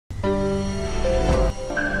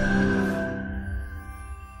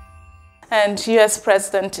And U.S.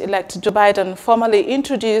 President-elect Joe Biden formally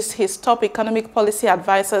introduced his top economic policy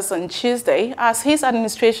advisors on Tuesday as his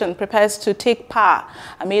administration prepares to take power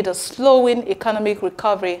amid a slowing economic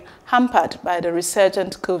recovery hampered by the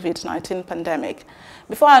resurgent COVID-19 pandemic.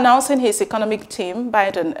 Before announcing his economic team,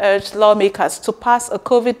 Biden urged lawmakers to pass a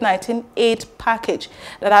COVID-19 aid package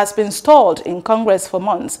that has been stalled in Congress for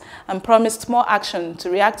months and promised more action to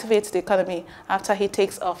reactivate the economy after he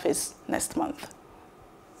takes office next month.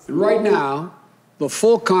 And right now, the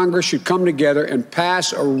full Congress should come together and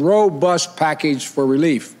pass a robust package for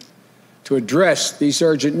relief to address these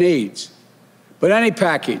urgent needs. But any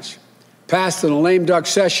package passed in a lame duck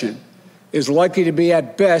session is likely to be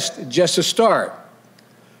at best just a start.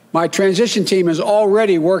 My transition team is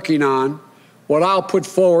already working on what I'll put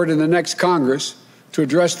forward in the next Congress to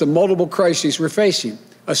address the multiple crises we're facing,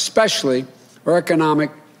 especially our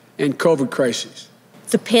economic and COVID crises.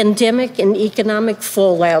 The pandemic and economic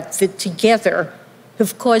fallout that together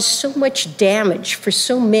have caused so much damage for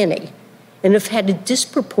so many and have had a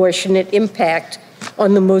disproportionate impact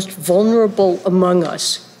on the most vulnerable among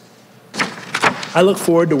us. I look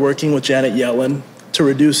forward to working with Janet Yellen to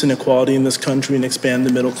reduce inequality in this country and expand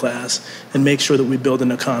the middle class and make sure that we build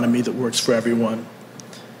an economy that works for everyone.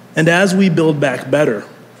 And as we build back better,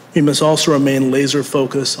 we must also remain laser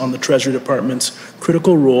focused on the Treasury Department's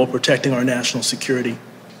critical role protecting our national security.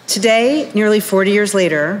 Today, nearly 40 years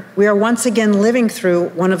later, we are once again living through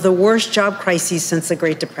one of the worst job crises since the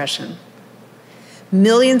Great Depression.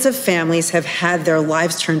 Millions of families have had their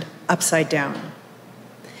lives turned upside down.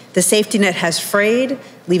 The safety net has frayed,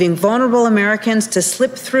 leaving vulnerable Americans to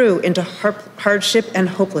slip through into hardship and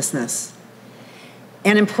hopelessness.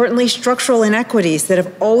 And importantly, structural inequities that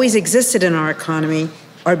have always existed in our economy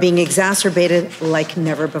are being exacerbated like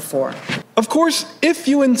never before. Of course, if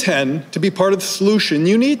you intend to be part of the solution,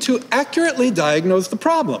 you need to accurately diagnose the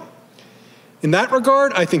problem. In that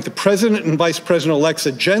regard, I think the President and Vice President-elect's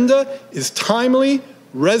agenda is timely,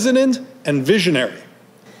 resonant, and visionary.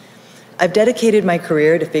 I've dedicated my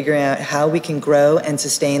career to figuring out how we can grow and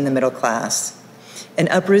sustain the middle class and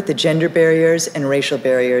uproot the gender barriers and racial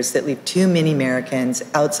barriers that leave too many Americans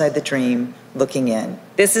outside the dream looking in.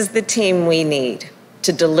 This is the team we need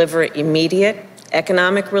to deliver immediate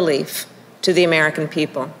economic relief to the American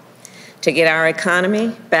people, to get our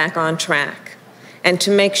economy back on track, and to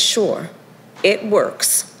make sure it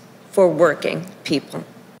works for working people.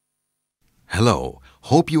 Hello,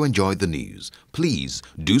 hope you enjoyed the news. Please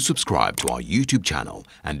do subscribe to our YouTube channel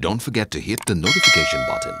and don't forget to hit the notification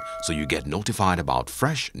button so you get notified about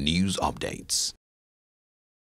fresh news updates.